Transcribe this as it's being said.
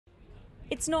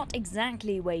It's not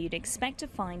exactly where you'd expect to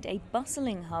find a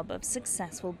bustling hub of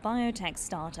successful biotech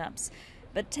startups.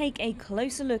 But take a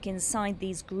closer look inside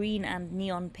these green and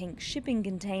neon pink shipping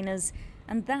containers,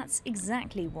 and that's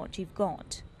exactly what you've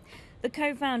got. The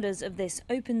co-founders of this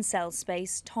open cell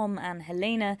space, Tom and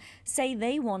Helena, say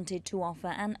they wanted to offer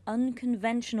an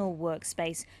unconventional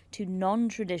workspace to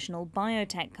non-traditional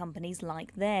biotech companies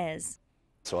like theirs.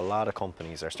 So a lot of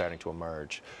companies are starting to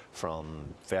emerge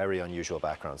from very unusual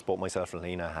backgrounds. Both myself and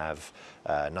Lena have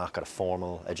not got a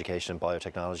formal education in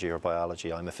biotechnology or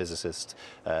biology. I'm a physicist,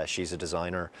 she's a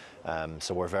designer,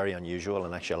 so we're very unusual,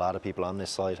 and actually a lot of people on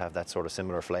this site have that sort of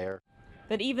similar flair.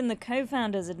 But even the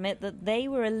co-founders admit that they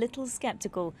were a little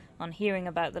skeptical on hearing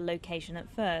about the location at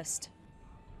first.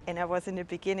 And I was in the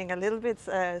beginning a little bit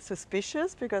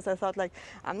suspicious, because I thought, like,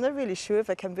 I'm not really sure if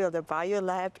I can build a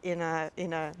biolab in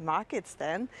a market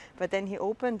stand. But then he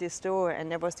opened this door and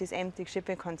there was this empty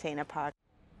shipping container park.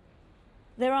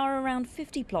 There are around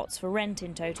 50 plots for rent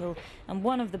in total, and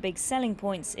one of the big selling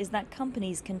points is that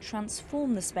companies can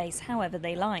transform the space however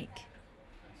they like.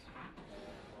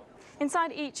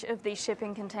 Inside each of these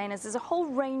shipping containers is a whole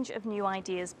range of new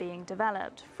ideas being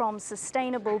developed, from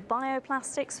sustainable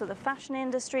bioplastics for the fashion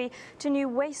industry to new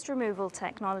waste removal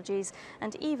technologies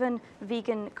and even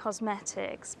vegan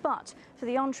cosmetics. But for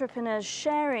the entrepreneurs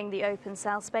sharing the open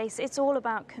cell space, it's all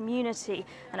about community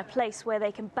and a place where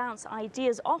they can bounce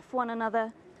ideas off one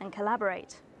another and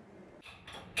collaborate.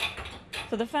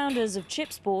 For the founders of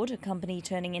Chipsboard, a company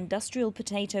turning industrial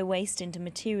potato waste into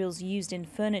materials used in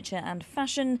furniture and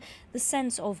fashion, the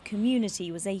sense of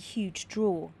community was a huge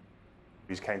draw.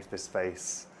 We just came to this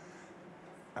space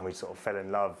and we sort of fell in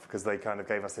love, because they kind of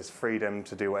gave us this freedom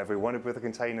to do whatever we wanted with the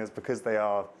containers. Because they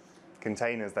are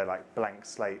containers, they're like blank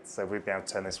slates, so we'd be able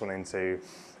to turn this one into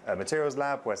a materials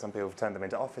lab, where some people have turned them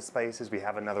into office spaces. We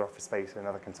have another office space in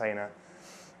another container.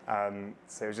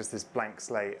 So it was just this blank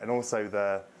slate, and also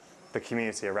the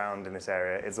community around in this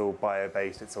area is all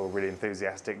bio-based. It's all really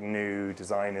enthusiastic new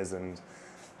designers and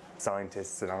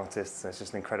scientists and artists. It's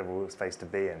just an incredible space to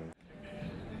be in.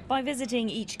 By visiting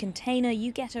each container,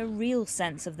 you get a real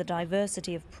sense of the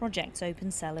diversity of projects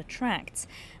Open Cell attracts.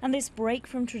 And this break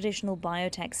from traditional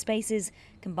biotech spaces,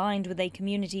 combined with a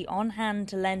community on hand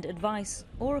to lend advice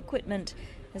or equipment,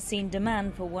 has seen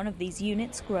demand for one of these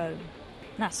units grow.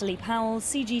 Natalie, Powell,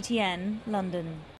 CGTN, London.